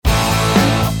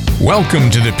Welcome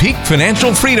to the Peak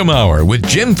Financial Freedom Hour with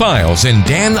Jim Files and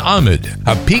Dan Ahmed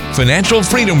of Peak Financial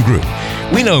Freedom Group.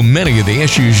 We know many of the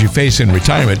issues you face in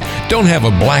retirement don't have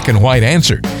a black and white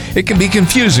answer. It can be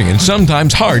confusing and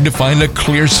sometimes hard to find a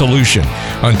clear solution.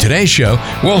 On today's show,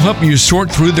 we'll help you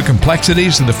sort through the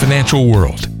complexities of the financial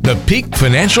world. The Peak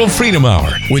Financial Freedom Hour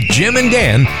with Jim and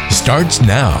Dan starts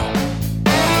now.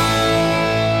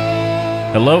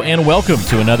 Hello and welcome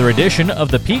to another edition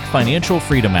of the Peak Financial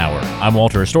Freedom Hour. I'm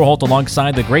Walter Storholt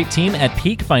alongside the great team at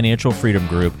Peak Financial Freedom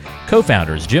Group,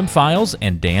 co-founders Jim Files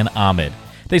and Dan Ahmed.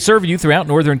 They serve you throughout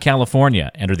Northern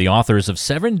California and are the authors of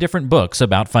 7 different books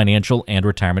about financial and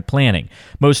retirement planning.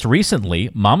 Most recently,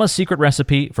 Mama's Secret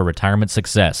Recipe for Retirement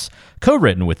Success,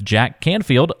 co-written with Jack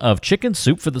Canfield of Chicken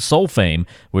Soup for the Soul fame,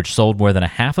 which sold more than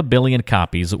 500 million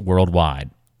copies worldwide.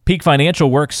 Peak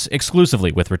Financial works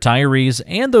exclusively with retirees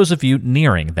and those of you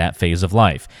nearing that phase of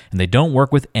life, and they don't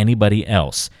work with anybody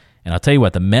else. And I'll tell you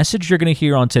what, the message you're going to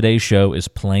hear on today's show is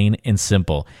plain and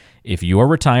simple. If you are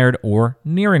retired or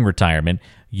nearing retirement,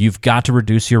 you've got to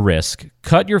reduce your risk,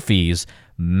 cut your fees,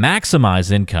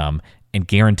 maximize income, and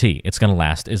guarantee it's going to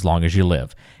last as long as you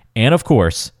live. And of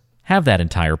course, have that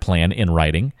entire plan in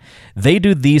writing. They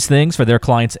do these things for their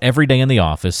clients every day in the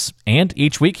office, and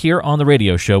each week here on the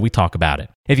radio show, we talk about it.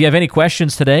 If you have any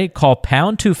questions today, call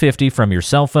pound 250 from your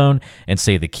cell phone and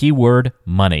say the keyword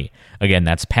money. Again,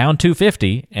 that's pound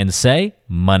 250 and say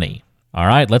money. All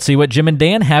right, let's see what Jim and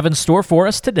Dan have in store for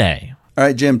us today. All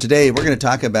right, Jim, today we're going to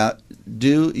talk about,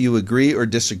 do you agree or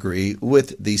disagree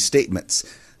with these statements?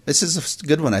 This is a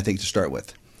good one, I think, to start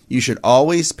with. You should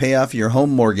always pay off your home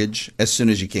mortgage as soon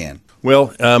as you can.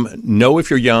 Well, know if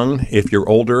you're young, if you're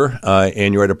older,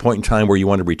 and you're at a point in time where you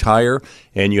want to retire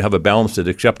and you have a balance that's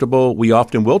acceptable, we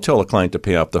often will tell a client to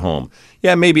pay off the home.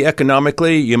 Yeah, maybe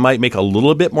economically, you might make a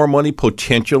little bit more money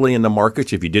potentially in the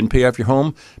markets if you didn't pay off your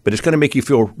home, but it's going to make you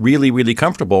feel really, really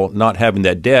comfortable not having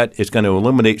that debt. It's going to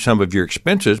eliminate some of your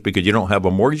expenses because you don't have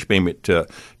a mortgage payment to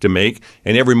make.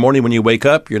 And every morning when you wake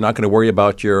up, you're not going to worry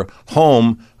about your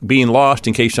home being lost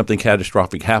in case something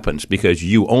catastrophic happens because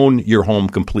you own your home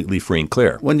completely free and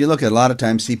clear. When you look at a lot of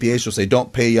times, CPAs will say,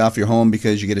 don't pay off your home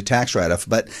because you get a tax write-off.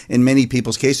 But in many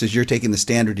people's cases, you're taking the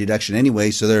standard deduction anyway,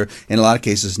 so there, in a lot of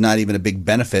cases, not even a big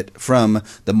benefit from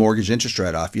the mortgage interest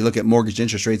write-off. You look at mortgage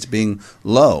interest rates being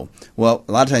low. Well,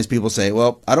 a lot of times people say,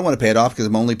 well, I don't want to pay it off because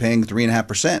I'm only paying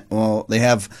 3.5%. Well, they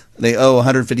owe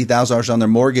 $150,000 on their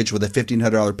mortgage with a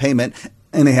 $1,500 payment,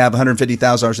 and they have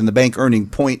 $150,000 in the bank earning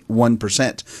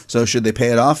 0.1%. So should they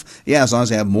pay it off? Yeah, as long as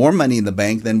they have more money in the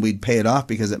bank, then we'd pay it off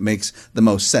because it makes the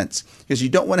most sense. Because you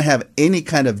don't want to have any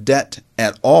kind of debt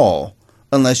at all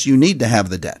unless you need to have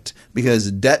the debt,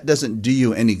 because debt doesn't do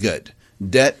you any good.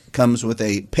 Debt comes with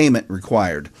a payment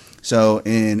required. So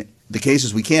in the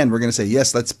cases we're going to say,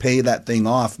 yes, let's pay that thing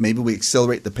off. Maybe we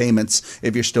accelerate the payments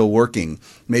if you're still working.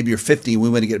 Maybe you're 50, we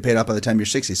want to get it paid off by the time you're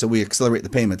 60, so we accelerate the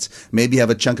payments. Maybe you have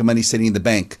a chunk of money sitting in the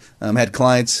bank. Had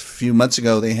clients a few months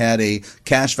ago, they had a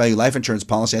cash value life insurance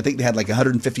policy. I think they had like a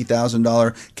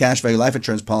 $150,000 cash value life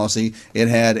insurance policy. It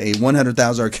had a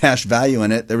 $100,000 cash value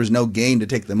in it. There was no gain to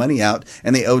take the money out,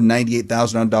 and they owed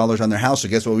 $98,000 on their house. So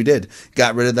guess what we did?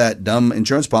 Got rid of that dumb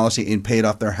insurance policy and paid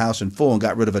off their house in full and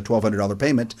got rid of a $1,200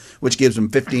 payment, which gives them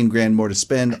 $15,000 more to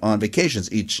spend on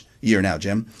vacations each year now,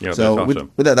 Jim. Yeah, so that's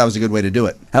awesome. with that was a good way to do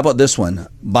it. How about this one?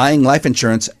 Buying life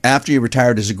insurance after you're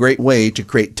retired is a great way to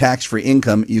create tax-free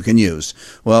income you can use.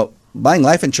 Well, buying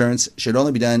life insurance should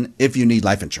only be done if you need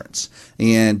life insurance.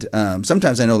 And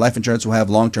sometimes I know life insurance will have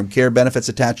long-term care benefits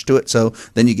attached to it, so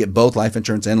then you get both life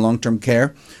insurance and long-term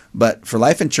care. But for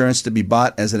life insurance to be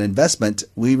bought as an investment,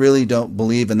 we really don't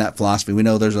believe in that philosophy. We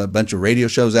know there's a bunch of radio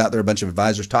shows out there, a bunch of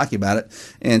advisors talking about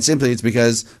it, and simply it's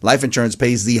because life insurance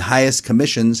pays the highest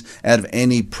commissions out of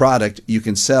any product you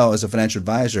can sell as a financial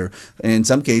advisor. In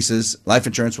some cases, life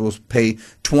insurance will pay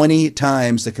 20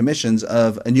 times the commissions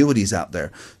of annuities out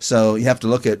there. So you have to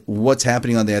look at what's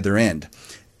happening on the other end.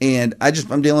 And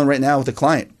I'm dealing right now with a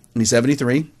client. He's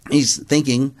 73. He's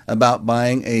thinking about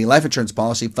buying a life insurance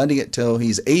policy, funding it till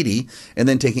he's 80, and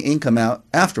then taking income out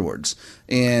afterwards.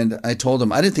 And I told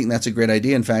him I didn't think that's a great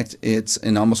idea. In fact, it's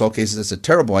in almost all cases, it's a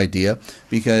terrible idea,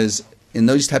 because in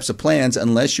those types of plans,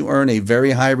 unless you earn a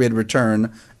very high rate of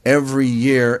return every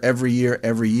year,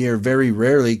 very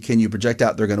rarely can you project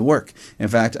out they're going to work. In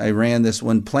fact, I ran this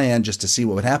one plan just to see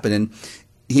what would happen, and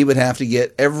he would have to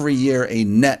get every year a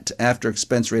net after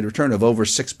expense rate of return of over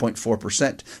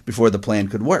 6.4% before the plan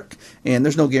could work. And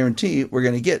there's no guarantee we're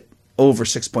going to get over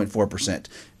 6.4%.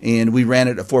 And we ran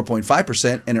it at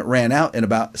 4.5%, and it ran out in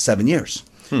about 7 years.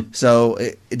 So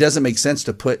it doesn't make sense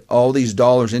to put all these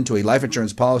dollars into a life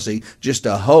insurance policy just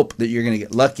to hope that you're going to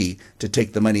get lucky to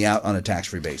take the money out on a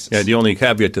tax-free basis. Yeah, the only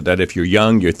caveat to that, if you're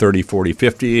young, you're 30, 40,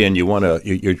 50, and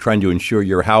you're trying to insure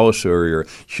your house or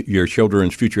your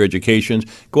children's future educations,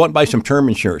 go out and buy some term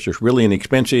insurance. It's really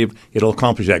inexpensive. It'll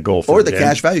accomplish that goal for you. Or the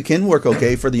cash value can work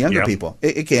okay for the younger people.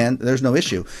 It can. There's no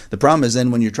issue. The problem is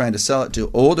then when you're trying to sell it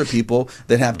to older people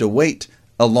that have to wait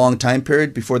a long time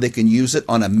period before they can use it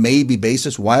on a maybe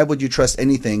basis. Why would you trust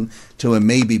anything to a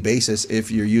maybe basis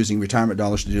if you're using retirement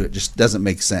dollars to do it? It just doesn't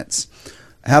make sense.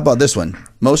 How about this one?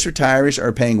 Most retirees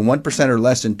are paying 1% or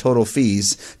less in total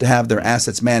fees to have their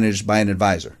assets managed by an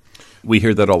advisor. We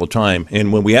hear that all the time.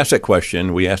 And when we ask that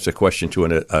question, we ask the question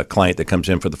to a client that comes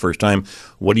in for the first time,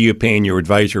 what are you paying your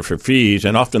advisor for fees?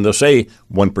 And often they'll say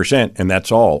 1%, and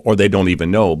that's all, or they don't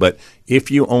even know. But if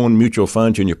you own mutual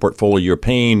funds in your portfolio, you're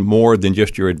paying more than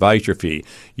just your advisor fee.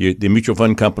 The mutual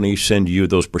fund companies send you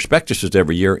those prospectuses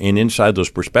every year, and inside those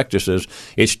prospectuses,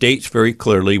 it states very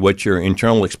clearly what your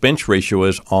internal expense ratio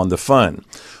is on the fund.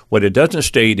 What it doesn't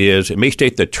state is, it may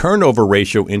state the turnover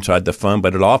ratio inside the fund,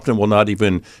 but it often will not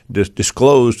even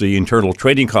disclose the internal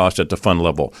trading costs at the fund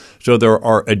level. So there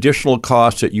are additional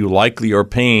costs that you likely are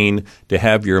paying to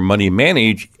have your money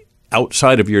managed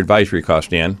outside of your advisory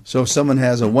cost, Dan. So if someone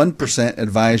has a 1%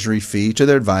 advisory fee to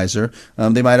their advisor,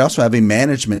 they might also have a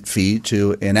management fee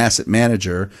to an asset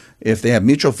manager. If they have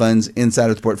mutual funds inside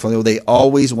of the portfolio, they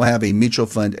always will have a mutual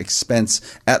fund expense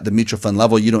at the mutual fund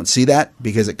level. You don't see that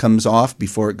because it comes off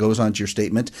before it goes onto your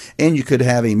statement. And you could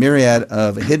have a myriad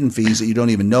of hidden fees that you don't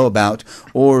even know about,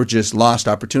 or just lost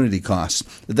opportunity costs.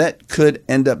 That could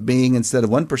end up being, instead of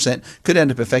 1%, could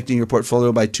end up affecting your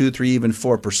portfolio by 2, 3, even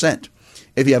 4%.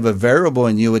 If you have a variable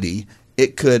annuity,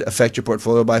 it could affect your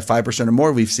portfolio by 5% or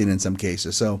more, we've seen in some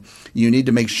cases. So you need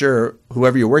to make sure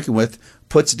whoever you're working with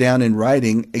puts down in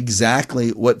writing exactly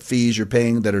what fees you're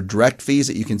paying that are direct fees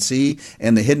that you can see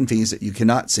and the hidden fees that you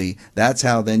cannot see. That's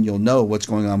how then you'll know what's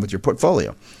going on with your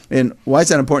portfolio. And why is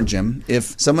that important, Jim?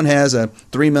 If someone has a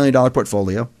 $3 million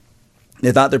portfolio,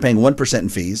 they thought they're paying 1% in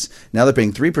fees, now they're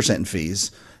paying 3% in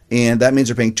fees, and that means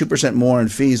they're paying 2% more in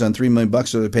fees on $3 million,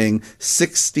 so they're paying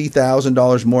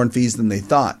 $60,000 more in fees than they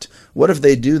thought. What if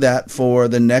they do that for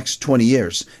the next 20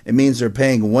 years? It means they're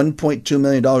paying $1.2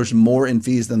 million more in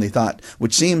fees than they thought,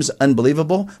 which seems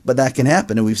unbelievable, but that can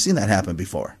happen, and we've seen that happen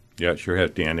before. Yeah, it sure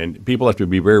has, Dan. And people have to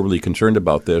be very, really concerned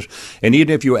about this. And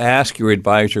even if you ask your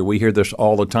advisor, we hear this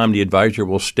all the time, the advisor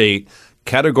will state,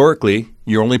 categorically,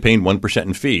 you're only paying 1%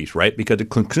 in fees, right? Because the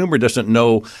consumer doesn't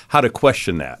know how to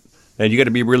question that. And you got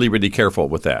to be really, really careful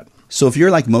with that. So if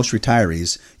you're like most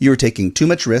retirees, you're taking too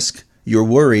much risk, you're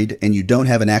worried, and you don't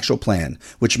have an actual plan,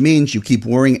 which means you keep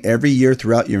worrying every year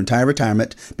throughout your entire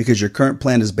retirement because your current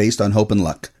plan is based on hope and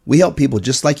luck. We help people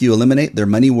just like you eliminate their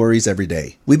money worries every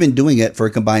day. We've been doing it for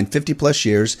a combined 50 plus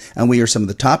years, and we are some of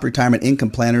the top retirement income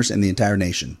planners in the entire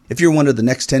nation. If you're one of the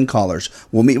next 10 callers,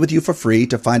 we'll meet with you for free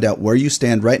to find out where you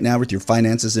stand right now with your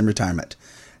finances in retirement.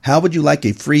 How would you like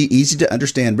a free,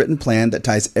 easy-to-understand written plan that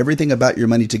ties everything about your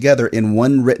money together in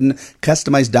one written,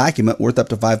 customized document worth up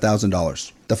to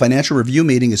 $5,000? The financial review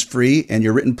meeting is free, and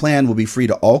your written plan will be free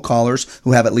to all callers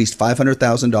who have at least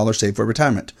 $500,000 saved for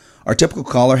retirement. Our typical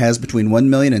caller has between $1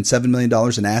 million and $7 million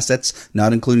in assets,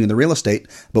 not including the real estate,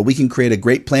 but we can create a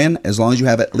great plan as long as you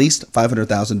have at least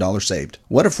 $500,000 saved.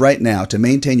 What if right now, to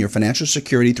maintain your financial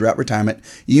security throughout retirement,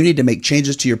 you need to make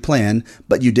changes to your plan,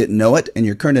 but you didn't know it and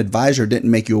your current advisor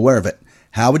didn't make you aware of it?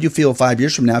 How would you feel 5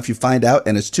 years from now if you find out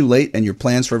and it's too late and your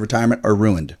plans for retirement are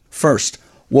ruined? First,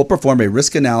 we'll perform a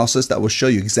risk analysis that will show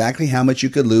you exactly how much you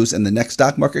could lose in the next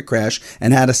stock market crash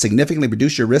and how to significantly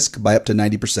reduce your risk by up to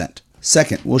 90%.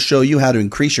 Second, we'll show you how to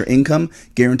increase your income,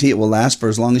 guarantee it will last for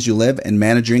as long as you live, and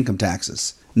manage your income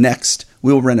taxes. Next,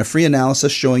 we will run a free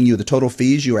analysis showing you the total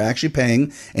fees you are actually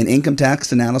paying, an income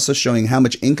tax analysis showing how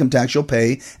much income tax you'll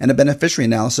pay, and a beneficiary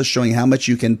analysis showing how much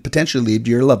you can potentially leave to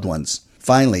your loved ones.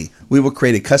 Finally, we will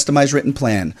create a customized written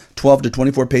plan, 12 to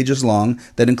 24 pages long,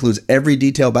 that includes every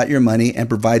detail about your money and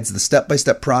provides the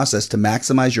step-by-step process to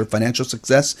maximize your financial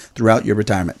success throughout your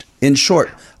retirement. In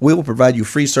short, we will provide you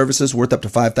free services worth up to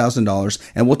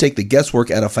 $5,000, and we'll take the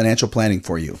guesswork out of financial planning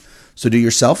for you. So do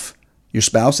yourself, your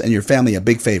spouse, and your family a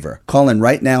big favor. Call in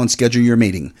right now and schedule your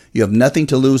meeting. You have nothing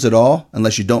to lose at all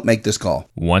unless you don't make this call.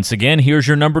 Once again, here's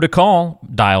your number to call.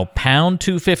 Dial pound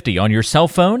 250 on your cell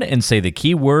phone and say the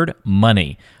keyword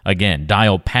money. Again,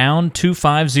 dial pound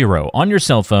 250 on your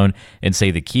cell phone and say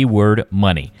the keyword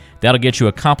money. That'll get you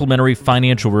a complimentary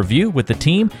financial review with the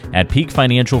team at Peak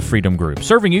Financial Freedom Group,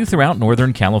 serving you throughout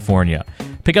Northern California.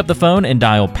 Pick up the phone and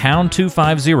dial pound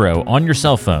 250 on your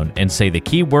cell phone and say the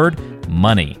keyword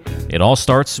money. It all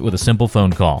starts with a simple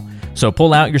phone call. So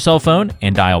pull out your cell phone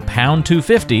and dial pound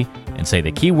 250 and say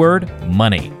the keyword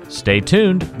money. Stay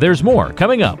tuned. There's more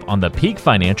coming up on the Peak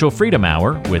Financial Freedom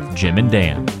Hour with Jim and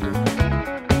Dan.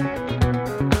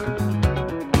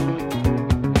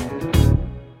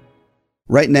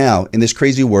 Right now, in this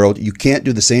crazy world, you can't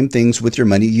do the same things with your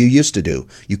money you used to do.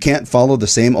 You can't follow the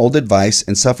same old advice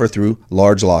and suffer through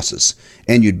large losses.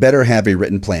 And you'd better have a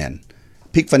written plan.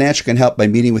 Peak Financial can help by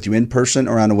meeting with you in person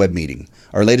or on a web meeting.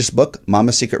 Our latest book,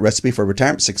 Mama's Secret Recipe for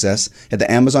Retirement Success, hit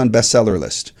the Amazon bestseller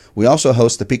list. We also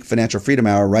host the Peak Financial Freedom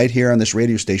Hour right here on this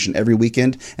radio station every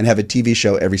weekend and have a TV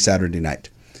show every Saturday night.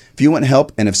 If you want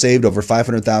help and have saved over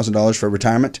 $500,000 for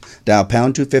retirement, dial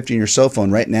pound 250 on your cell phone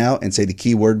right now and say the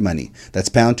keyword money. That's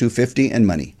pound 250 and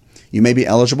money. You may be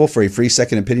eligible for a free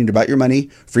second opinion about your money,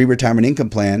 free retirement income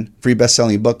plan, free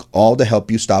best-selling book, all to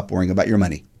help you stop worrying about your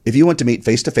money. If you want to meet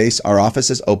face-to-face, our office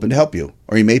is open to help you,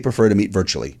 or you may prefer to meet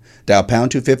virtually. Dial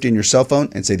pound 250 on your cell phone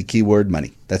and say the keyword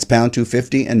money. That's pound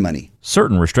 250 and money.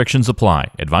 Certain restrictions apply.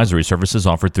 Advisory services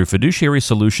offered through Fiduciary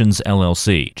Solutions,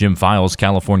 LLC. Jim Files,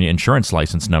 California Insurance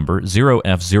License Number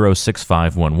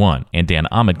 0F06511, and Dan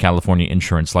Ahmed, California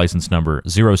Insurance License Number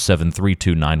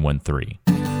 0732913.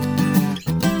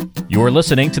 You're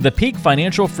listening to the Peak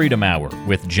Financial Freedom Hour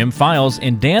with Jim Files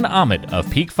and Dan Ahmed of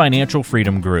Peak Financial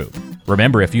Freedom Group.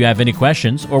 Remember, if you have any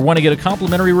questions or want to get a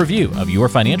complimentary review of your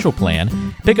financial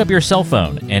plan, pick up your cell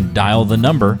phone and dial the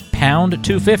number pound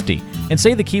 250 and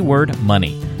say the keyword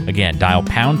money. Again, dial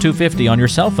pound 250 on your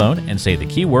cell phone and say the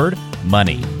keyword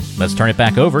money. Let's turn it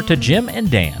back over to Jim and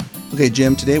Dan. Okay,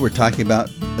 Jim, today we're talking about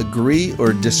agree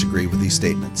or disagree with these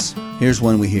statements. Here's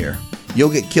one we hear. You'll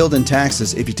get killed in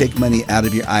taxes if you take money out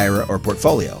of your IRA or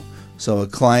portfolio. So a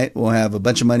client will have a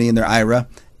bunch of money in their IRA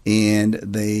and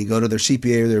they go to their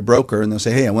CPA or their broker and they'll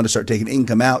say, hey, I want to start taking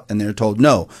income out. And they're told,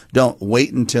 no, don't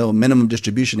wait until minimum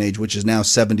distribution age, which is now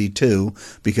 72,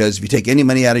 because if you take any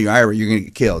money out of your IRA, you're going to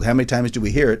get killed. How many times do we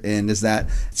hear it? And is that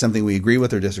something we agree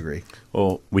with or disagree?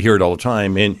 Well, we hear it all the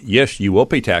time. And yes, you will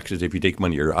pay taxes if you take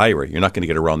money out of your IRA. You're not going to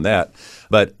get around that.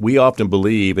 But we often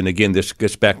believe, and again, this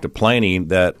gets back to planning,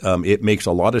 that it makes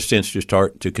a lot of sense to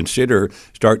start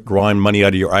drawing money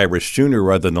out of your IRA sooner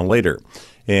rather than later.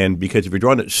 And because if you're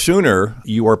drawing it sooner,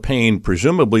 you are paying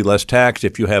presumably less tax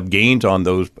if you have gains on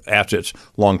those assets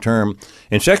long term.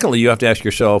 And secondly, you have to ask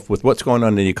yourself, with what's going on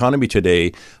in the economy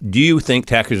today, do you think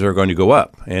taxes are going to go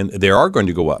up? And they are going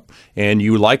to go up. And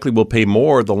you likely will pay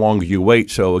more the longer you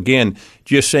wait. So again,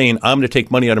 just saying I'm going to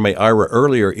take money out of my IRA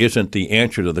earlier isn't the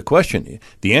answer to the question.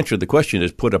 The answer to the question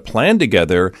is put a plan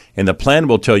together, and the plan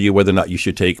will tell you whether or not you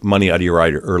should take money out of your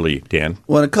IRA early, Dan.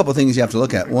 Well, a couple of things you have to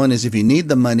look at. One is if you need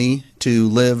the money to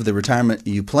live the retirement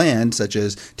you planned, such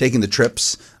as taking the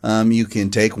trips you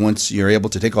can take once you're able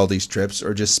to take all these trips,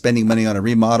 or just spending money on a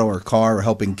remodel or car or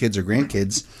helping kids or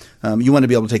grandkids, you want to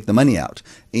be able to take the money out.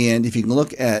 And if you can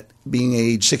look at being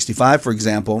age 65, for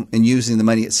example, and using the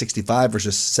money at 65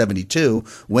 versus 72,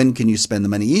 when can you spend the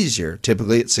money easier?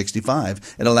 Typically at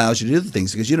 65. It allows you to do the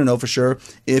things because you don't know for sure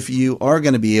if you are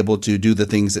going to be able to do the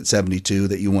things at 72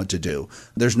 that you want to do.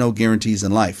 There's no guarantees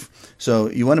in life.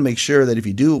 So you want to make sure that if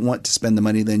you do want to spend the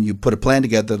money, then you put a plan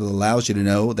together that allows you to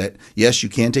know that, yes, you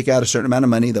can take out a certain amount of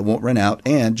money that won't run out,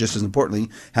 and just as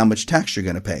importantly, how much tax you're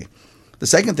going to pay. The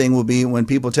second thing will be when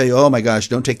people tell you, oh my gosh,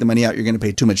 don't take the money out, you're going to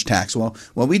pay too much tax. Well,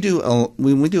 when we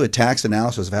do a tax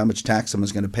analysis of how much tax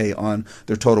someone's going to pay on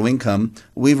their total income,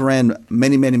 we've ran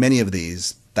many of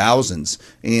these, thousands.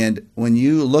 And when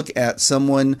you look at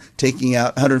someone taking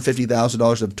out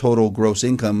 $150,000 of total gross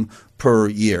income per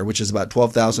year, which is about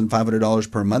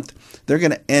 $12,500 per month, they're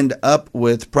going to end up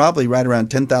with probably right around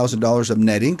 $10,000 of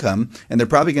net income, and they're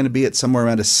probably going to be at somewhere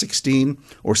around a 16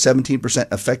 or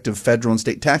 17% effective federal and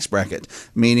state tax bracket,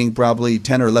 meaning probably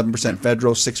 10 or 11%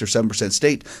 federal, 6 or 7%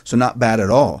 state, so not bad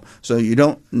at all. So you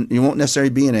won't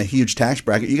necessarily be in a huge tax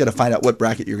bracket. You got to find out what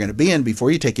bracket you're going to be in before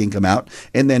you take income out,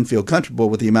 and then feel comfortable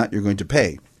with the amount you're going to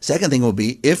pay. Second thing will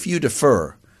be if you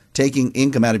defer taking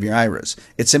income out of your IRAs,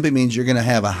 it simply means you're going to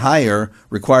have a higher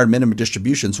required minimum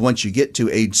distributions once you get to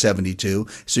age 72.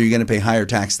 So you're going to pay higher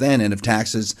tax then. And if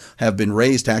taxes have been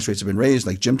raised, tax rates have been raised,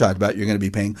 like Jim talked about, you're going to be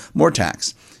paying more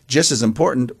tax. Just as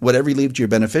important, whatever you leave to your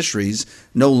beneficiaries,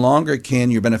 no longer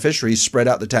can your beneficiaries spread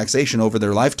out the taxation over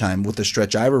their lifetime with the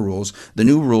stretch IRA rules. The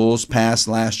new rules passed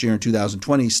last year in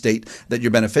 2020 state that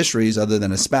your beneficiaries, other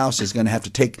than a spouse, is going to have to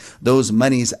take those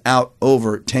monies out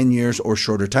over 10 years or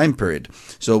shorter time period.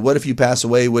 So what if you pass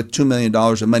away with $2 million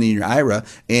of money in your IRA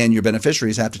and your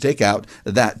beneficiaries have to take out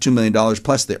that $2 million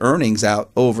plus the earnings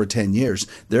out over 10 years?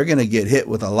 They're going to get hit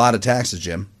with a lot of taxes,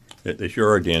 Jim. They sure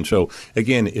are, Dan. So,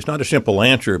 again, it's not a simple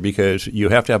answer because you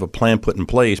have to have a plan put in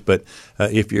place. But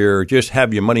if you're just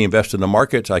have your money invested in the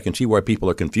markets, I can see why people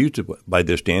are confused by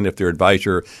this, Dan, if their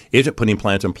advisor isn't putting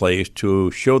plans in place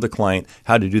to show the client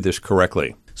how to do this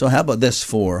correctly. So how about this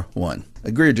for one?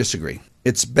 Agree or disagree?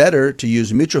 It's better to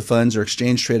use mutual funds or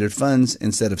exchange-traded funds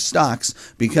instead of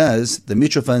stocks because the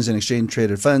mutual funds and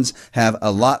exchange-traded funds have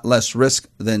a lot less risk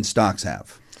than stocks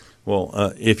have. Well,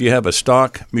 if you have a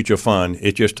stock mutual fund,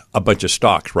 it's just a bunch of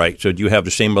stocks, right? So do you have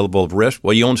the same level of risk?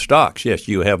 Well, you own stocks. Yes,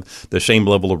 you have the same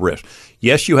level of risk.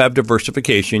 Yes, you have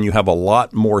diversification. You have a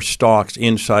lot more stocks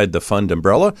inside the fund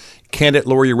umbrella. Can it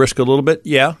lower your risk a little bit?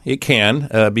 Yeah, it can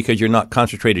because you're not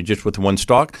concentrated just with one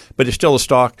stock, but it's still a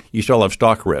stock. You still have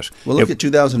stock risk. Well, look at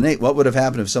 2008. What would have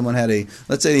happened if someone had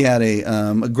let's say he had a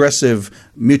aggressive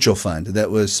mutual fund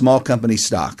that was small company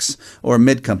stocks or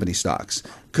mid company stocks?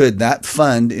 Could that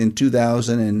fund in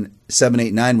 2007,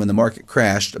 8, 9, when the market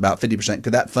crashed about 50%,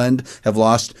 could that fund have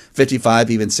lost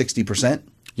 55, even 60%?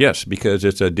 Yes, because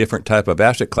it's a different type of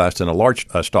asset class than a large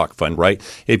stock fund, right?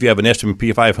 If you have an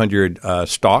S&P 500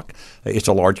 stock, it's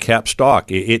a large cap stock.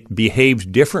 It behaves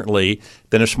differently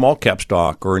than a small cap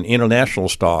stock or an international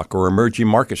stock or emerging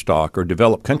market stock or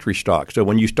developed country stock. So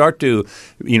when you start to,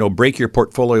 break your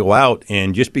portfolio out,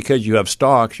 and just because you have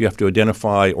stocks, you have to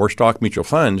identify, or stock mutual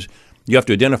funds, you have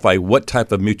to identify what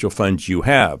type of mutual funds you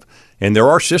have. And there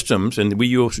are systems, and we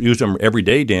use them every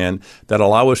day, Dan, that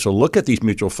allow us to look at these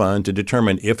mutual funds to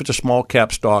determine if it's a small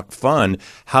cap stock fund,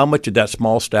 how much did that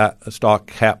small stock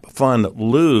cap fund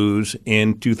lose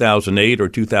in 2008 or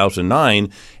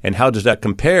 2009, and how does that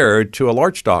compare to a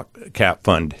large stock cap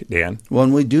fund, Dan?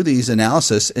 When we do these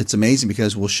analysis, it's amazing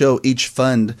because we'll show each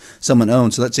fund someone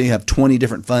owns. So let's say you have 20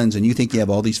 different funds and you think you have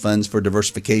all these funds for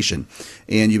diversification.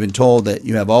 And you've been told that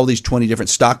you have all these 20 different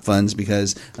stock funds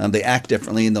because they act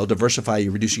differently and they'll diversify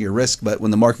you, reducing your risk. But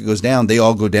when the market goes down, they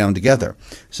all go down together.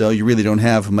 So you really don't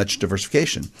have much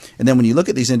diversification. And then when you look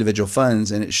at these individual funds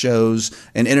and it shows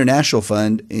an international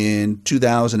fund in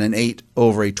 2008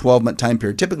 over a 12-month time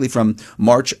period, typically from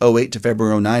March 08 to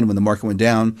February 09 when the market went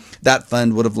down, that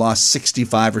fund would have lost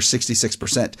 65 or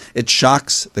 66%. It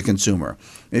shocks the consumer.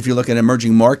 If you look at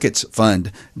emerging markets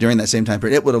fund during that same time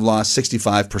period, it would have lost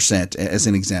 65% as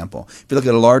an example. If you look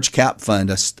at a large cap fund,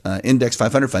 a index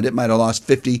 500 fund, it might have lost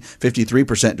 50,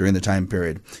 53% during the time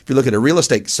period. If you look at a real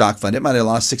estate stock fund, it might have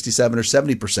lost 67 or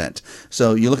 70%.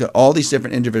 So you look at all these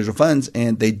different individual funds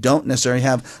and they don't necessarily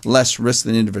have less risk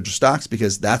than individual stocks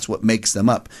because that's what makes them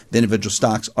up. The individual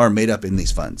stocks are made up in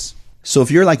these funds. So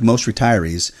if you're like most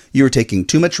retirees, you are taking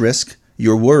too much risk,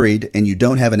 you're worried, and you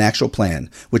don't have an actual plan,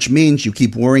 which means you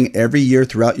keep worrying every year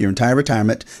throughout your entire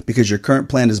retirement because your current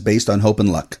plan is based on hope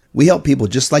and luck. We help people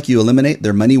just like you eliminate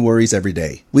their money worries every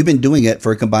day. We've been doing it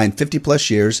for a combined 50 plus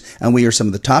years, and we are some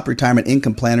of the top retirement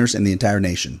income planners in the entire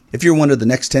nation. If you're one of the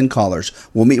next 10 callers,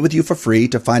 we'll meet with you for free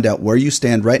to find out where you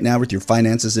stand right now with your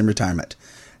finances in retirement.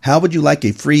 How would you like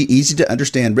a free,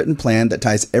 easy-to-understand written plan that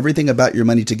ties everything about your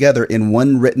money together in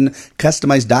one written,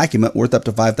 customized document worth up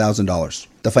to $5,000?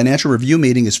 The financial review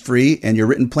meeting is free, and your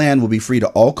written plan will be free to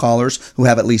all callers who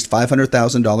have at least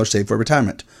 $500,000 saved for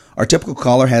retirement. Our typical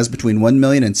caller has between $1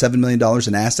 million and $7 million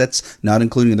in assets, not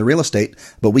including the real estate,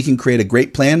 but we can create a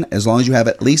great plan as long as you have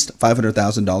at least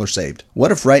 $500,000 saved.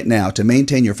 What if right now, to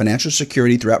maintain your financial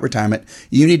security throughout retirement,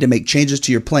 you need to make changes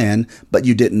to your plan, but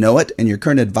you didn't know it and your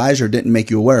current advisor didn't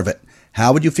make you aware of it?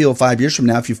 How would you feel 5 years from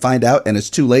now if you find out and it's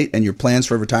too late and your plans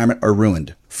for retirement are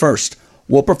ruined? First,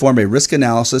 we'll perform a risk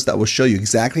analysis that will show you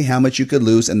exactly how much you could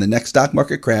lose in the next stock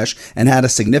market crash and how to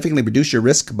significantly reduce your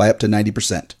risk by up to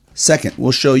 90%. Second,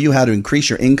 we'll show you how to increase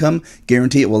your income,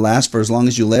 guarantee it will last for as long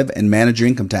as you live, and manage your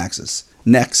income taxes.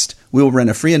 Next, we will run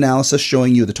a free analysis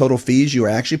showing you the total fees you are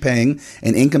actually paying,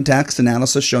 an income tax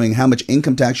analysis showing how much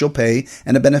income tax you'll pay,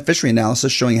 and a beneficiary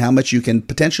analysis showing how much you can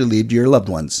potentially leave to your loved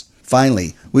ones.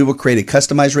 Finally, we will create a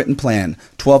customized written plan,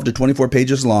 12 to 24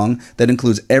 pages long, that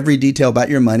includes every detail about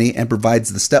your money and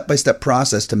provides the step-by-step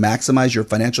process to maximize your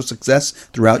financial success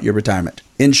throughout your retirement.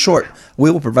 In short, we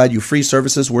will provide you free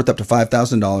services worth up to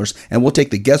 $5,000, and we'll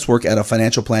take the guesswork out of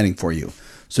financial planning for you.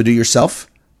 So do yourself,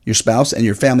 your spouse, and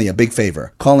your family a big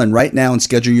favor. Call in right now and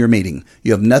schedule your meeting.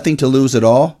 You have nothing to lose at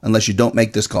all unless you don't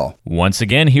make this call. Once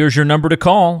again, here's your number to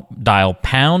call. Dial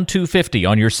pound 250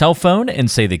 on your cell phone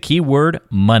and say the keyword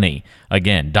money.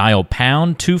 Again, dial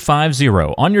pound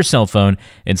 250 on your cell phone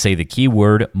and say the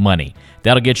keyword money.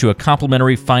 That'll get you a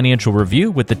complimentary financial review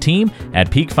with the team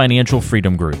at Peak Financial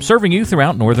Freedom Group, serving you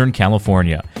throughout Northern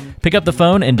California. Pick up the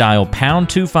phone and dial pound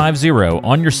 250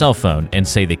 on your cell phone and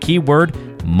say the keyword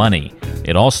money.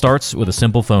 It all starts with a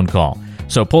simple phone call.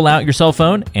 So pull out your cell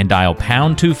phone and dial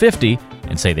pound 250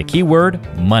 and say the keyword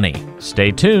money.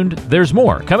 Stay tuned. There's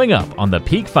more coming up on the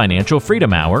Peak Financial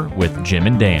Freedom Hour with Jim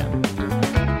and Dan.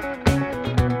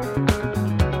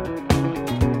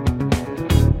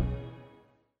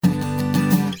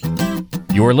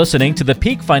 You're listening to the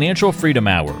Peak Financial Freedom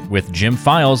Hour with Jim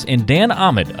Files and Dan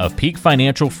Ahmed of Peak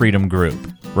Financial Freedom Group.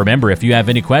 Remember, if you have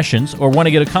any questions or want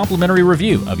to get a complimentary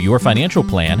review of your financial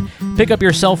plan, pick up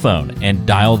your cell phone and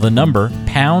dial the number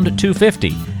pound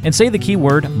 250 and say the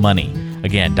keyword money.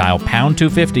 Again, dial pound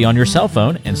 250 on your cell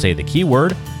phone and say the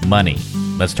keyword money.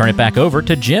 Let's turn it back over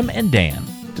to Jim and Dan.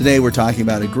 Today we're talking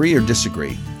about agree or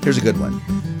disagree. Here's a good one.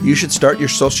 You should start your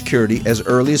Social Security as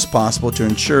early as possible to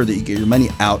ensure that you get your money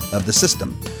out of the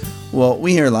system. Well,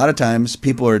 we hear a lot of times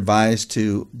people are advised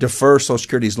to defer Social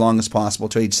Security as long as possible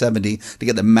to age 70 to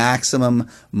get the maximum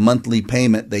monthly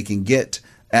payment they can get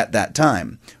at that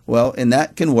time. Well, and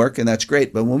that can work, and that's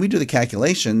great. But when we do the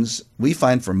calculations, we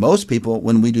find for most people,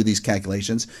 when we do these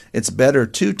calculations, it's better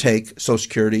to take Social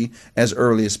Security as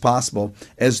early as possible,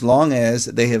 as long as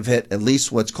they have hit at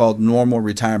least what's called normal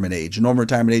retirement age. Normal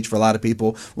retirement age for a lot of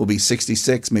people will be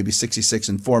 66, maybe 66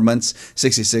 and 4 months,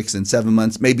 66 and 7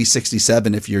 months, maybe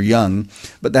 67 if you're young.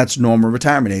 But that's normal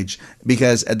retirement age,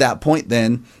 because at that point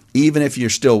then, even if you're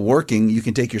still working, you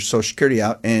can take your Social Security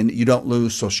out and you don't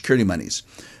lose Social Security monies.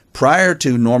 Prior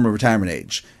to normal retirement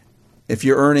age, if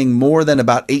you're earning more than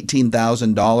about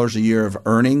 $18,000 a year of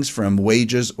earnings from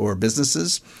wages or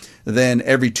businesses, then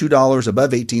every $2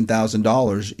 above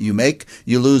 $18,000 you make,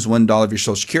 you lose $1 of your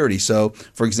Social Security. So,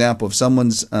 for example, if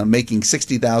someone's making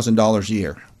 $60,000 a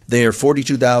year, they are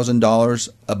 $42,000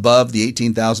 above the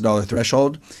 $18,000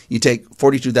 threshold. You take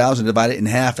 $42,000, divide it in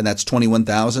half, and that's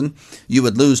 $21,000. You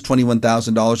would lose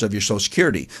 $21,000 of your Social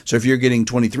Security. So if you're getting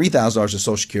 $23,000 of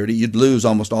Social Security, you'd lose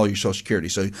almost all your Social Security.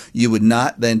 So you would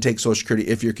not then take Social Security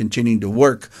if you're continuing to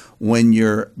work when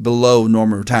you're below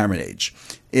normal retirement age.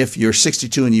 If you're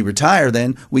 62 and you retire,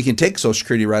 then we can take Social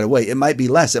Security right away. It might be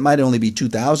less. It might only be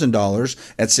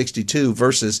 $2,000 at 62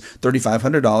 versus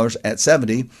 $3,500 at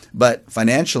 70. But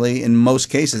financially, in most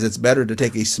cases, it's better to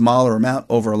take a smaller amount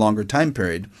over a longer time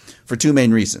period for two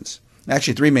main reasons.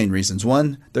 Actually, three main reasons.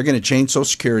 One, they're going to change Social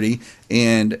Security,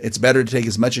 and it's better to take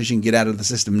as much as you can get out of the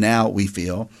system now, we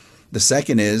feel. The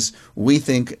second is we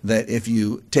think that if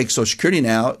you take Social Security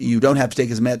now, you don't have to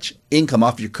take as much income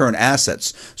off your current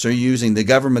assets. So you're using the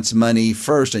government's money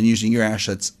first and using your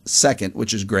assets second,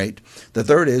 which is great. The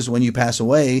third is when you pass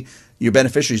away, your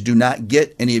beneficiaries do not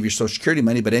get any of your Social Security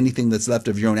money, but anything that's left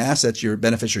of your own assets, your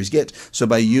beneficiaries get. So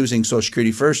by using Social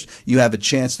Security first, you have a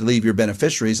chance to leave your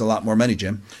beneficiaries a lot more money,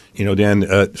 Jim. You know, Dan,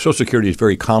 Social Security is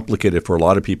very complicated for a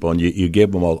lot of people, and you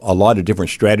give them a lot of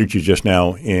different strategies just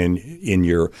now in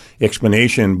your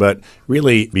explanation. But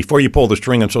really, before you pull the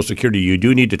string on Social Security, you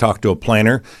do need to talk to a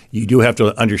planner. You do have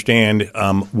to understand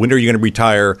when are you going to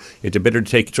retire? Is it better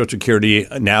to take Social Security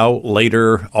now,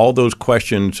 later? All those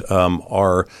questions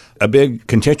are a big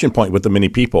contention point with the many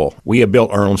people. We have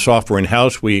built our own software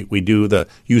in-house. We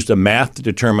use the math to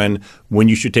determine when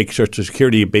you should take Social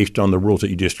Security based on the rules that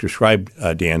you just described,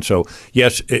 Dan. So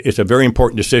yes, it's a very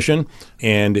important decision.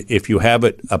 And if you have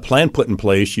a plan put in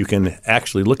place, you can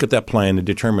actually look at that plan and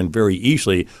determine very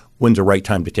easily when's the right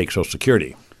time to take Social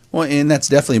Security. Well, and that's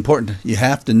definitely important. You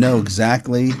have to know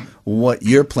exactly what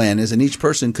your plan is, and each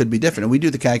person could be different. And we do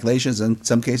the calculations, and in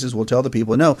some cases we'll tell the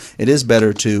people, no, it is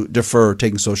better to defer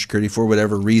taking Social Security for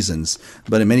whatever reasons.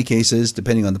 But in many cases,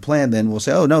 depending on the plan, then we'll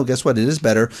say, oh, no, guess what? It is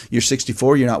better. You're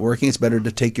 64, you're not working. It's better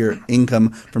to take your income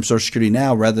from Social Security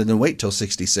now rather than wait till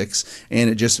 66. And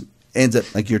it just ends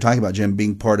up, like you're talking about, Jim,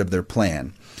 being part of their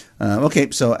plan. Okay,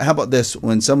 so how about this?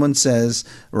 When someone says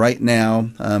right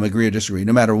now, agree or disagree,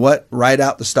 no matter what, ride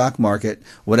out the stock market,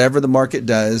 whatever the market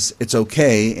does, it's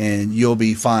okay, and you'll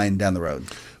be fine down the road.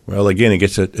 Well, again,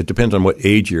 it depends on what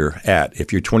age you're at.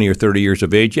 If you're 20 or 30 years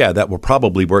of age, yeah, that will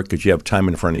probably work because you have time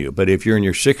in front of you. But if you're in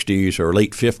your 60s or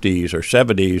late 50s or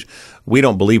 70s, we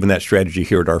don't believe in that strategy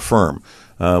here at our firm.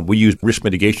 We use risk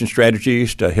mitigation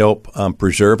strategies to help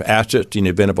preserve assets in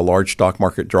the event of a large stock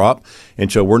market drop.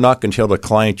 And so we're not going to tell the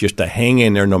client just to hang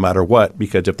in there no matter what,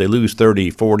 because if they lose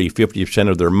 30, 40, 50%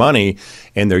 of their money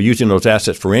and they're using those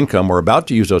assets for income or about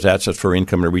to use those assets for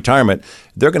income in retirement,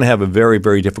 they're going to have a very,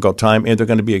 very difficult time, and they're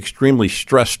going to be extremely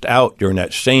stressed out during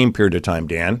that same period of time,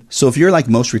 Dan. So if you're like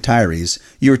most retirees,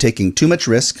 you're taking too much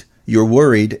risk, you're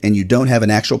worried, and you don't have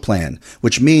an actual plan,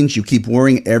 which means you keep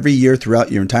worrying every year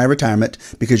throughout your entire retirement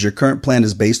because your current plan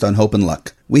is based on hope and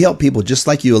luck. We help people just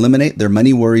like you eliminate their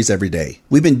money worries every day.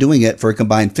 We've been doing it for a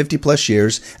combined 50 plus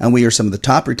years, and we are some of the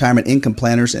top retirement income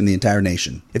planners in the entire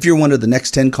nation. If you're one of the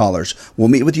next 10 callers, we'll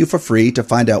meet with you for free to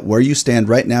find out where you stand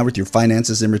right now with your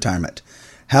finances in retirement.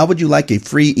 How would you like a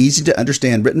free,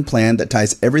 easy-to-understand written plan that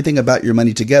ties everything about your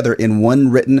money together in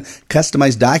one written,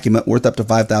 customized document worth up to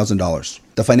 $5,000?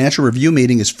 The financial review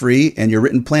meeting is free, and your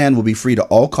written plan will be free to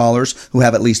all callers who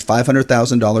have at least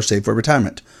 $500,000 saved for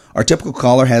retirement. Our typical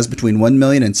caller has between $1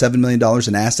 million and $7 million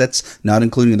in assets, not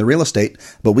including the real estate,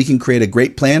 but we can create a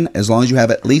great plan as long as you have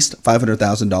at least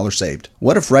 $500,000 saved.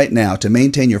 What if right now, to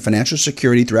maintain your financial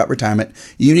security throughout retirement,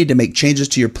 you need to make changes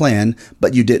to your plan,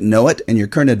 but you didn't know it and your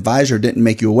current advisor didn't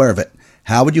make you aware of it?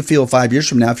 How would you feel 5 years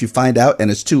from now if you find out and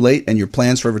it's too late and your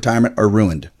plans for retirement are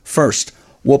ruined? First,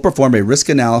 we'll perform a risk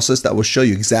analysis that will show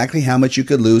you exactly how much you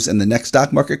could lose in the next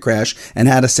stock market crash and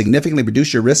how to significantly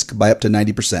reduce your risk by up to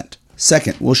 90%.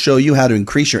 Second, we'll show you how to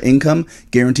increase your income,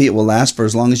 guarantee it will last for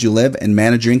as long as you live, and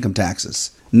manage your income taxes.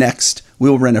 Next, we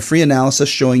will run a free analysis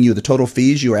showing you the total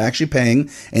fees you are actually paying,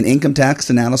 an income tax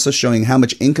analysis showing how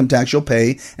much income tax you'll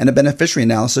pay, and a beneficiary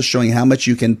analysis showing how much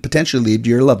you can potentially leave to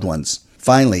your loved ones.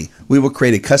 Finally, we will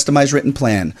create a customized written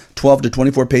plan, 12 to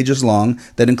 24 pages long,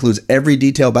 that includes every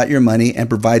detail about your money and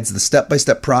provides the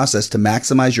step-by-step process to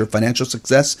maximize your financial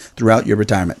success throughout your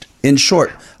retirement. In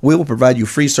short, we will provide you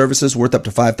free services worth up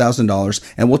to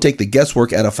 $5,000, and we'll take the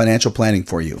guesswork out of financial planning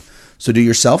for you. So do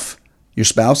yourself, your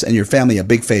spouse, and your family a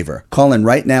big favor. Call in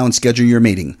right now and schedule your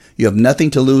meeting. You have nothing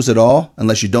to lose at all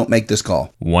unless you don't make this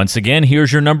call. Once again,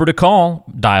 here's your number to call.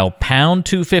 Dial pound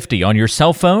 250 on your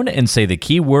cell phone and say the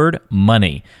keyword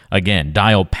money. Again,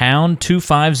 dial pound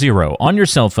 250 on your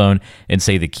cell phone and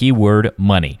say the keyword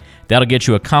money. That'll get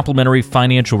you a complimentary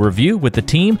financial review with the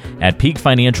team at Peak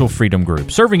Financial Freedom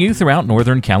Group, serving you throughout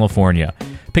Northern California.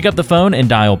 Pick up the phone and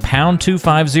dial pound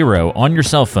 250 on your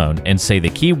cell phone and say the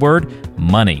keyword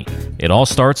money. It all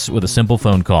starts with a simple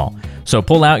phone call. So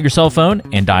pull out your cell phone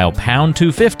and dial pound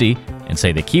 250 and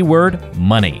say the keyword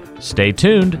money. Stay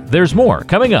tuned. There's more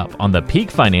coming up on the Peak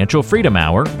Financial Freedom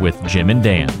Hour with Jim and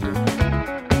Dan.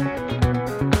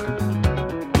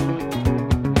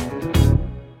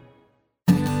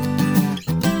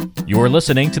 You're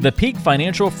listening to the Peak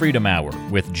Financial Freedom Hour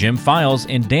with Jim Files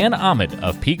and Dan Ahmed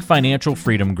of Peak Financial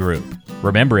Freedom Group.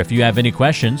 Remember, if you have any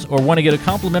questions or want to get a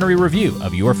complimentary review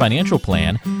of your financial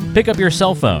plan, pick up your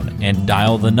cell phone and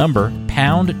dial the number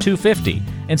pound 250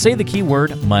 and say the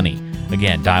keyword money.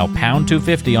 Again, dial pound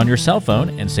 250 on your cell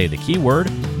phone and say the keyword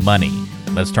money.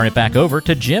 Let's turn it back over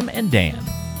to Jim and Dan.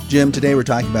 Jim, today we're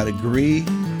talking about agree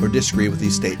or disagree with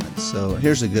these statements. So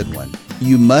here's a good one.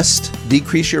 You must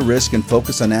decrease your risk and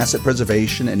focus on asset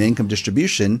preservation and income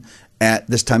distribution at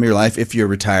this time of your life if you're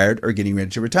retired or getting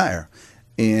ready to retire.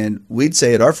 And we'd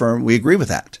say at our firm, we agree with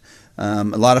that. A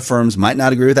lot of firms might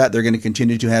not agree with that. They're going to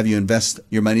continue to have you invest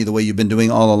your money the way you've been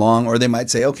doing all along, or they might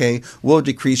say, okay, we'll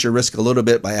decrease your risk a little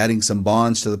bit by adding some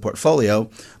bonds to the portfolio.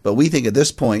 But we think at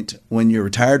this point, when you're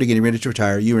retired or getting ready to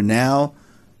retire, you are now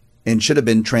and should have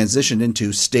been transitioned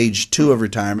into stage 2 of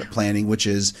retirement planning, which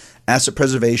is asset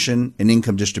preservation and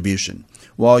income distribution.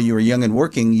 While you were young and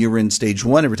working, you were in stage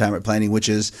 1 of retirement planning, which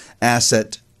is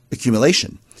asset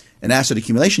accumulation. In asset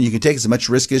accumulation, you can take as much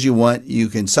risk as you want. You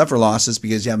can suffer losses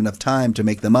because you have enough time to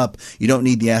make them up. You don't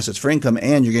need the assets for income,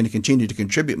 and you're going to continue to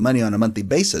contribute money on a monthly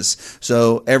basis.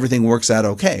 So everything works out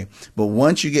okay. But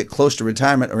once you get close to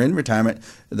retirement or in retirement,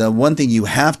 the one thing you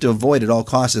have to avoid at all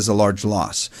costs is a large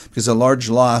loss, because a large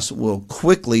loss will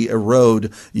quickly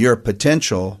erode your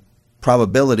potential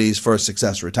probabilities for a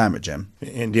successful retirement, Jim.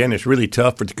 And Dan, it's really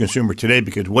tough for the consumer today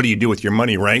because what do you do with your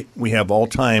money, right? We have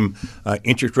all-time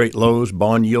interest rate lows.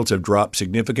 Bond yields have dropped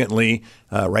significantly.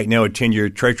 Right now, a 10-year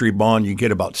Treasury bond, you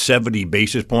get about 70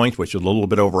 basis points, which is a little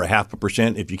bit over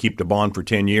 0.5% if you keep the bond for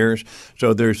 10 years.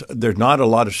 So there's not a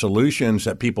lot of solutions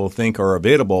that people think are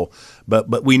available,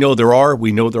 but we know there are.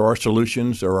 We know there are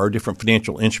solutions. There are different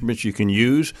financial instruments you can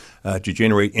use to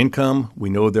generate income. We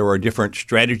know there are different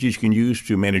strategies you can use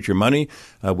to manage your money.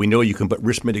 We know you can put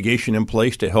risk mitigation in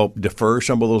place to help defer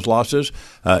some of those losses.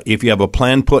 If you have a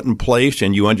plan put in place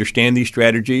and you understand these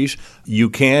strategies, you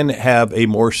can have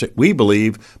we believe,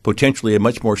 potentially a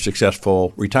much more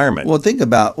successful retirement. Well, think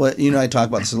about what, I talk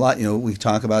about this a lot. We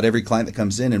talk about every client that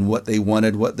comes in and what they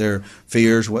wanted, what their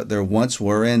fears, what their wants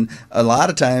were. And a lot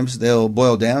of times they'll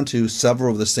boil down to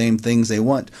several of the same things they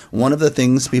want. One of the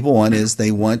things people want is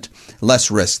they want less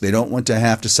risk. They don't want to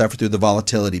have to suffer through the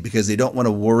volatility because they don't want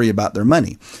to worry about their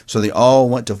money. So they all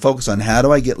want to focus on how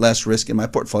do I get less risk in my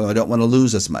portfolio? I don't want to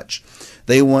lose as much.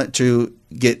 They want to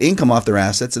get income off their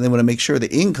assets, and they want to make sure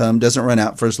the income doesn't run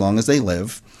out for as long as they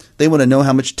live. They want to know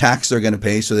how much tax they're going to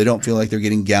pay so they don't feel like they're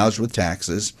getting gouged with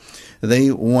taxes. They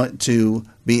want to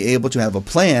be able to have a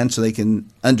plan so they can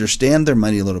understand their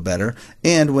money a little better.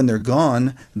 And when they're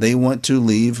gone, they want to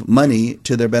leave money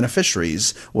to their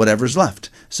beneficiaries, whatever's left.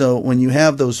 So when you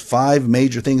have those 5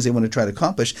 major things they want to try to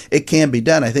accomplish, it can be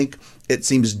done. I think it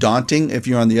seems daunting if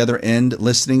you're on the other end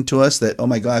listening to us that, oh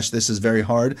my gosh, this is very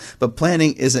hard. But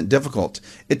planning isn't difficult.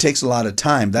 It takes a lot of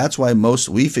time. That's why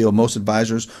we feel most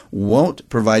advisors won't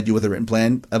provide you with a written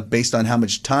plan based on how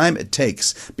much time it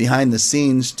takes behind the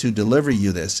scenes to deliver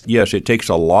you this. Yes, it takes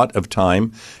a lot of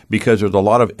time because there's a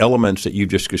lot of elements that you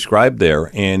just described there.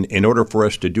 And in order for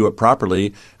us to do it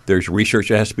properly, there's research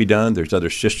that has to be done. There's other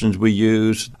systems we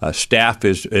use. Staff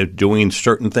is doing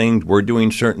certain things. We're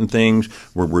doing certain things.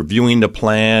 We're reviewing the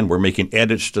plan. We're making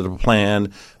edits to the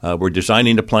plan. We're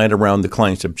designing the plan around the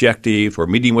client's objective. We're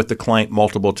meeting with the client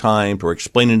multiple times. We're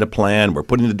explaining the plan. We're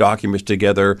putting the documents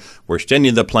together. We're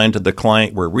sending the plan to the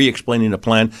client. We're re-explaining the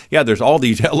plan. Yeah, there's all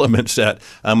these elements that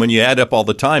when you add up all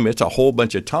the time, it's a whole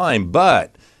bunch of time.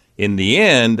 But in the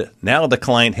end, now the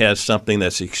client has something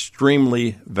that's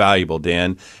extremely valuable,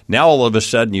 Dan. Now all of a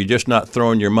sudden, you're just not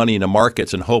throwing your money in the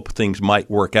markets and hope things might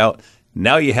work out.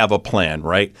 Now you have a plan,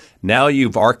 right? Now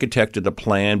you've architected a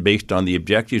plan based on the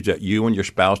objectives that you and your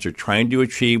spouse are trying to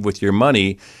achieve with your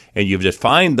money, and you've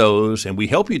defined those, and we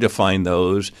help you define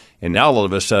those, and now all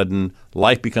of a sudden,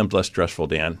 life becomes less stressful,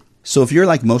 Dan. So if you're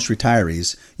like most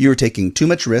retirees, you're taking too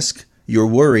much risk, you're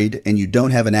worried, and you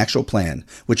don't have an actual plan,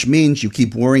 which means you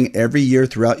keep worrying every year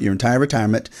throughout your entire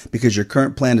retirement because your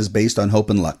current plan is based on hope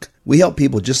and luck. We help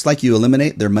people just like you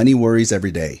eliminate their money worries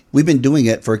every day. We've been doing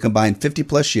it for a combined 50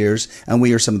 plus years, and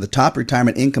we are some of the top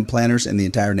retirement income planners in the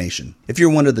entire nation. If you're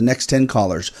one of the next 10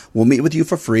 callers, we'll meet with you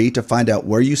for free to find out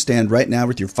where you stand right now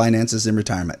with your finances in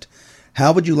retirement.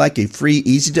 How would you like a free,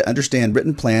 easy-to-understand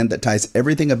written plan that ties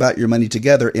everything about your money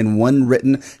together in one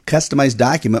written, customized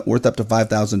document worth up to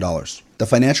 $5,000? The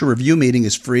financial review meeting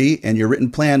is free, and your written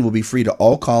plan will be free to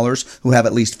all callers who have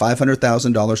at least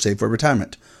 $500,000 saved for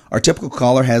retirement. Our typical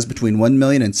caller has between $1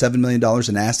 million and $7 million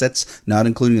in assets, not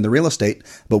including the real estate,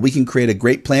 but we can create a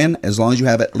great plan as long as you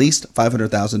have at least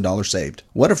 $500,000 saved.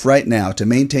 What if right now, to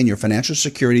maintain your financial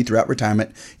security throughout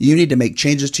retirement, you need to make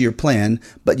changes to your plan,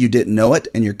 but you didn't know it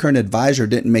and your current advisor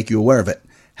didn't make you aware of it?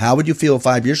 How would you feel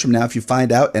 5 years from now if you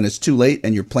find out and it's too late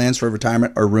and your plans for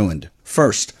retirement are ruined?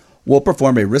 First, we'll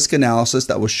perform a risk analysis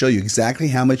that will show you exactly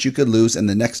how much you could lose in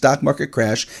the next stock market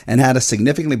crash and how to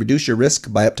significantly reduce your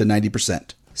risk by up to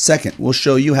 90%. Second, we'll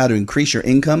show you how to increase your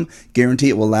income, guarantee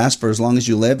it will last for as long as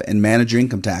you live, and manage your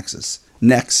income taxes.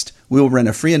 Next, we will run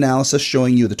a free analysis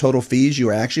showing you the total fees you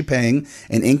are actually paying,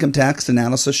 an income tax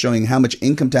analysis showing how much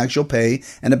income tax you'll pay,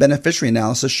 and a beneficiary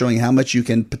analysis showing how much you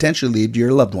can potentially leave to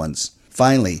your loved ones.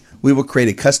 Finally, we will create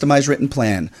a customized written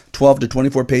plan, 12 to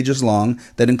 24 pages long,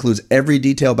 that includes every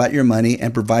detail about your money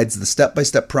and provides the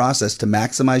step-by-step process to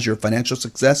maximize your financial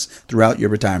success throughout your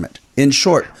retirement. In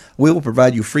short, we will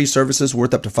provide you free services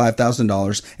worth up to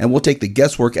 $5,000, and we'll take the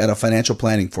guesswork out of financial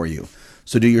planning for you.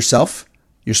 So do yourself,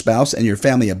 your spouse, and your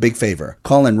family a big favor.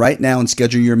 Call in right now and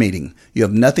schedule your meeting. You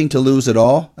have nothing to lose at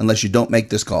all unless you don't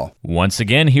make this call. Once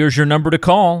again, here's your number to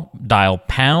call. Dial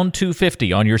pound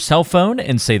 250 on your cell phone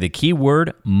and say the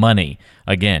keyword money.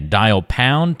 Again, dial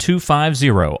pound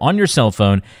 250 on your cell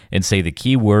phone and say the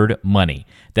keyword money.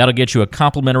 That'll get you a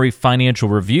complimentary financial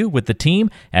review with the team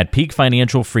at Peak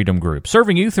Financial Freedom Group,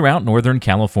 serving you throughout Northern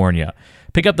California.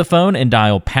 Pick up the phone and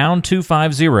dial pound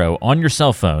 250 on your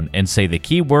cell phone and say the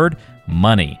keyword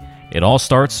money. It all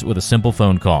starts with a simple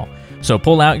phone call. So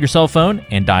pull out your cell phone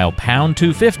and dial pound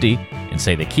 250 and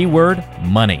say the keyword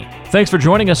money. Thanks for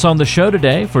joining us on the show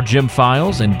today. For Jim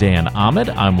Files and Dan Ahmed,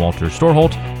 I'm Walter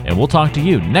Storholt, and we'll talk to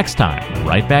you next time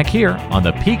right back here on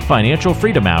the Peak Financial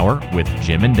Freedom Hour with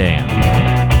Jim and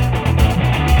Dan.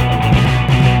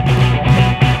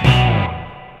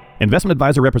 Investment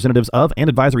advisor representatives of and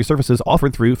advisory services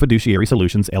offered through Fiduciary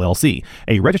Solutions, LLC,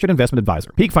 a registered investment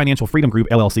advisor. Peak Financial Freedom Group,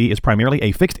 LLC is primarily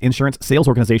a fixed insurance sales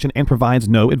organization and provides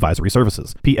no advisory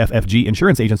services. PFFG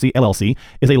Insurance Agency, LLC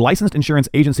is a licensed insurance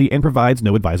agency and provides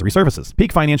no advisory services.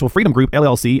 Peak Financial Freedom Group,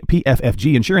 LLC,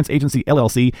 PFFG Insurance Agency,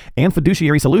 LLC, and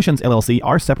Fiduciary Solutions, LLC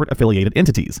are separate affiliated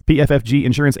entities. PFFG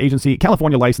Insurance Agency,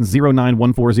 California License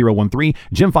 0914013,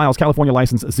 Jim Files, California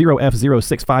License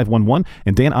 0F06511,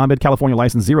 and Dan Ahmed, California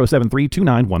License 0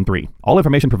 473-2913. All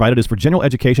information provided is for general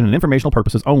education and informational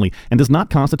purposes only and does not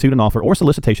constitute an offer or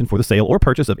solicitation for the sale or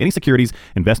purchase of any securities,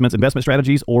 investments, investment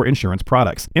strategies, or insurance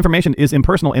products. Information is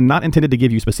impersonal and not intended to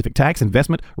give you specific tax,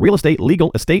 investment, real estate,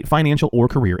 legal, estate, financial, or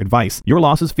career advice. Your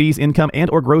losses, fees, income, and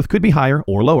or growth could be higher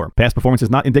or lower. Past performance is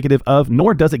not indicative of,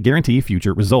 nor does it guarantee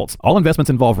future results. All investments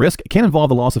involve risk, can involve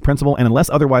the loss of principal, and unless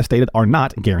otherwise stated, are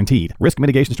not guaranteed. Risk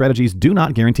mitigation strategies do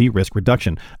not guarantee risk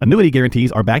reduction. Annuity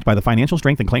guarantees are backed by the financial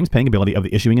strength and claims paying ability of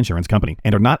the issuing insurance company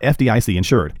and are not FDIC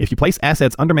insured. If you place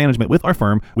assets under management with our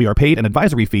firm, we are paid an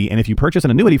advisory fee, and if you purchase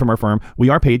an annuity from our firm, we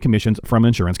are paid commissions from an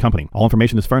insurance company. All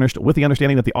information is furnished with the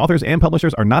understanding that the authors and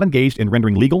publishers are not engaged in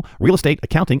rendering legal, real estate,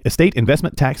 accounting, estate,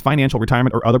 investment, tax, financial,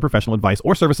 retirement, or other professional advice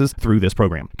or services through this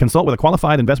program. Consult with a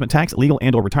qualified investment, tax, legal,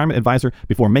 and or retirement advisor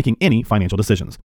before making any financial decisions.